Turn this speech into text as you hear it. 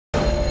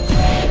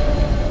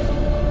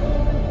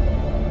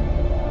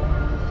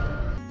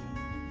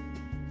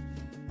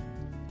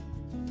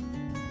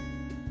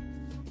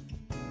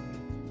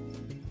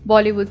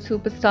Bollywood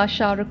superstar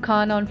Shah Rukh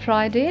Khan on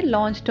Friday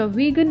launched a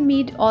vegan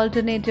meat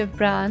alternative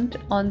brand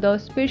on the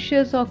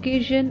auspicious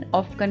occasion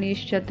of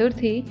Ganesh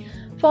Chaturthi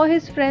for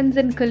his friends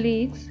and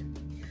colleagues,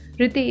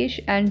 Riteish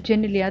and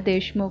Genelia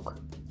Deshmukh.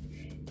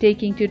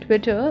 Taking to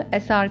Twitter,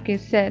 SRK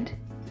said,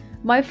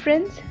 "My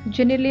friends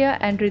Genelia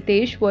and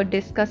Riteish were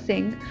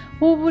discussing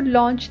who would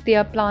launch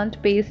their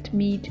plant-based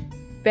meat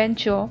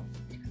venture.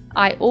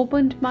 I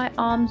opened my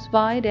arms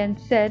wide and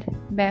said,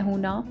 "Main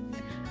hoon na."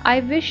 I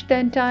wish the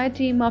entire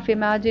team of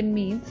Imagine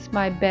Meats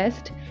my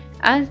best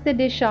as they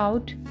dish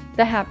out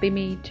the happy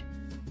meat."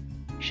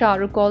 Shah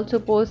Rukh also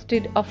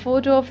posted a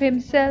photo of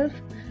himself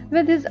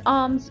with his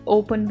arms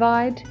open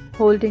wide,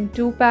 holding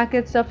 2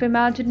 packets of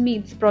Imagine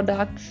Meats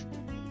products.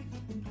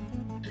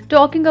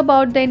 Talking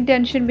about the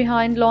intention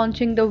behind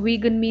launching the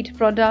vegan meat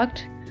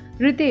product,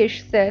 Riteish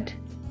said,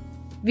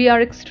 "We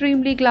are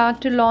extremely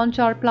glad to launch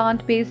our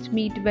plant-based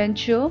meat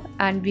venture,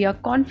 and we are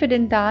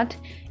confident that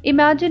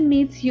Imagine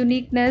Meat's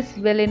uniqueness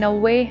will in a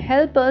way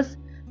help us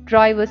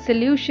drive a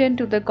solution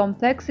to the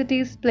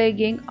complexities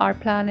plaguing our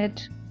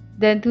planet."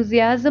 The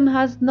enthusiasm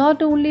has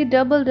not only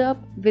doubled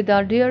up with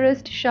our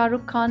dearest Shah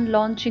Rukh Khan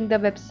launching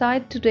the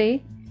website today.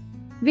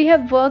 We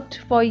have worked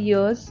for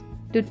years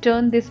to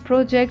turn this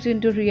project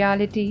into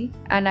reality,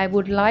 and I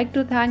would like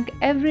to thank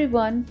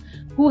everyone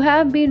who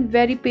have been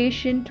very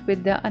patient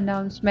with the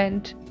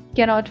announcement.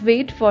 Cannot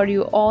wait for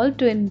you all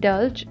to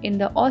indulge in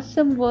the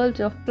awesome world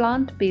of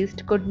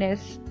plant-based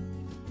goodness.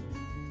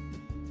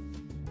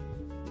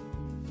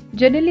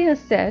 Genelia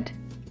said,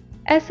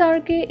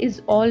 "SRK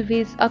is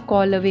always a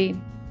call away,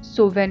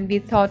 so when we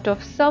thought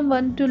of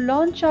someone to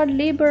launch our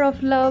labor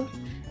of love,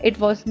 it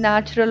was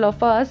natural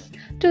of us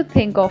to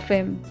think of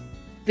him.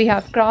 We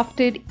have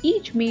crafted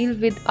each meal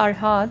with our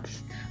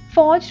hearts,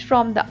 forged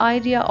from the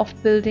idea of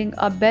building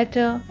a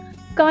better,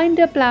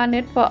 kinder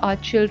planet for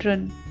our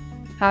children.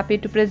 Happy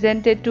to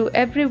present it to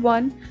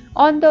everyone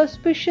on the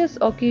auspicious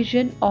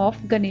occasion of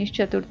Ganesh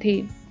Chaturthi."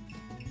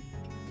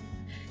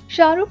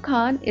 Shah Rukh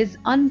Khan is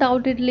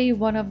undoubtedly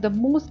one of the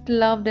most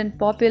loved and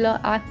popular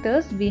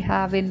actors we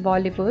have in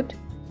Bollywood.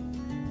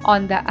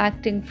 On the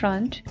acting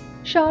front,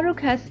 Shah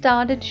Rukh has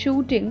started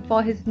shooting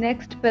for his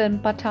next film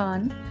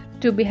Pathan,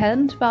 to be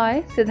helmed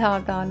by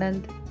Siddharth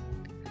Anand.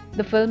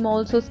 The film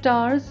also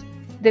stars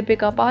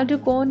Deepika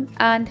Padukone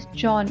and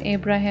John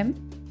Abraham.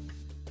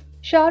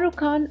 Shah Rukh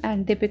Khan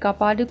and Deepika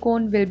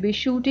Padukone will be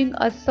shooting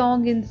a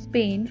song in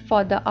Spain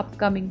for the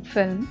upcoming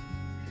film.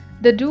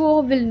 The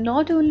duo will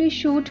not only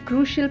shoot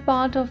crucial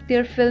part of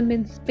their film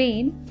in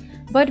Spain,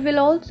 but will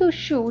also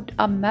shoot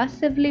a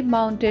massively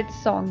mounted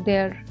song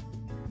there.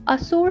 A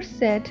source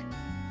said,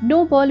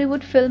 "No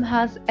Bollywood film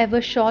has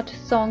ever shot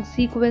song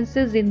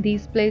sequences in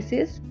these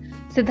places.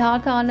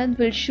 Siddharth Anand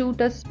will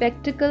shoot a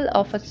spectacle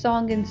of a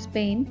song in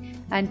Spain,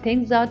 and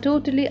things are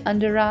totally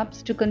under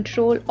wraps to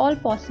control all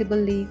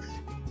possible leaks.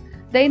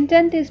 The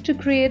intent is to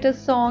create a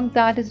song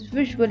that is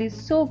visually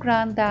so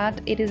grand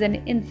that it is an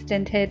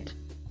instant hit.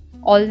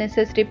 All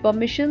necessary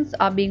permissions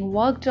are being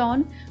worked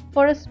on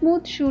for a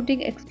smooth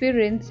shooting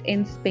experience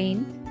in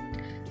Spain."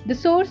 The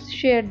source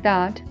shared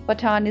that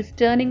Pathan is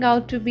turning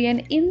out to be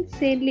an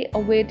insanely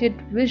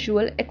awaited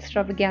visual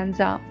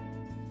extravaganza.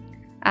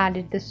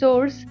 Added the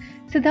source,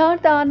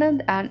 Siddharth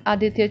Anand and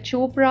Aditya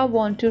Chopra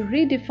want to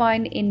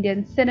redefine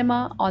Indian cinema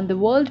on the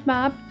world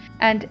map,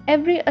 and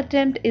every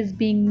attempt is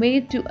being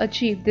made to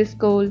achieve this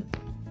goal.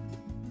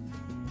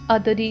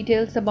 Other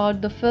details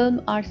about the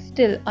film are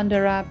still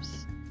under wraps.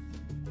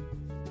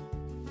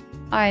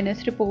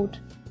 INS report.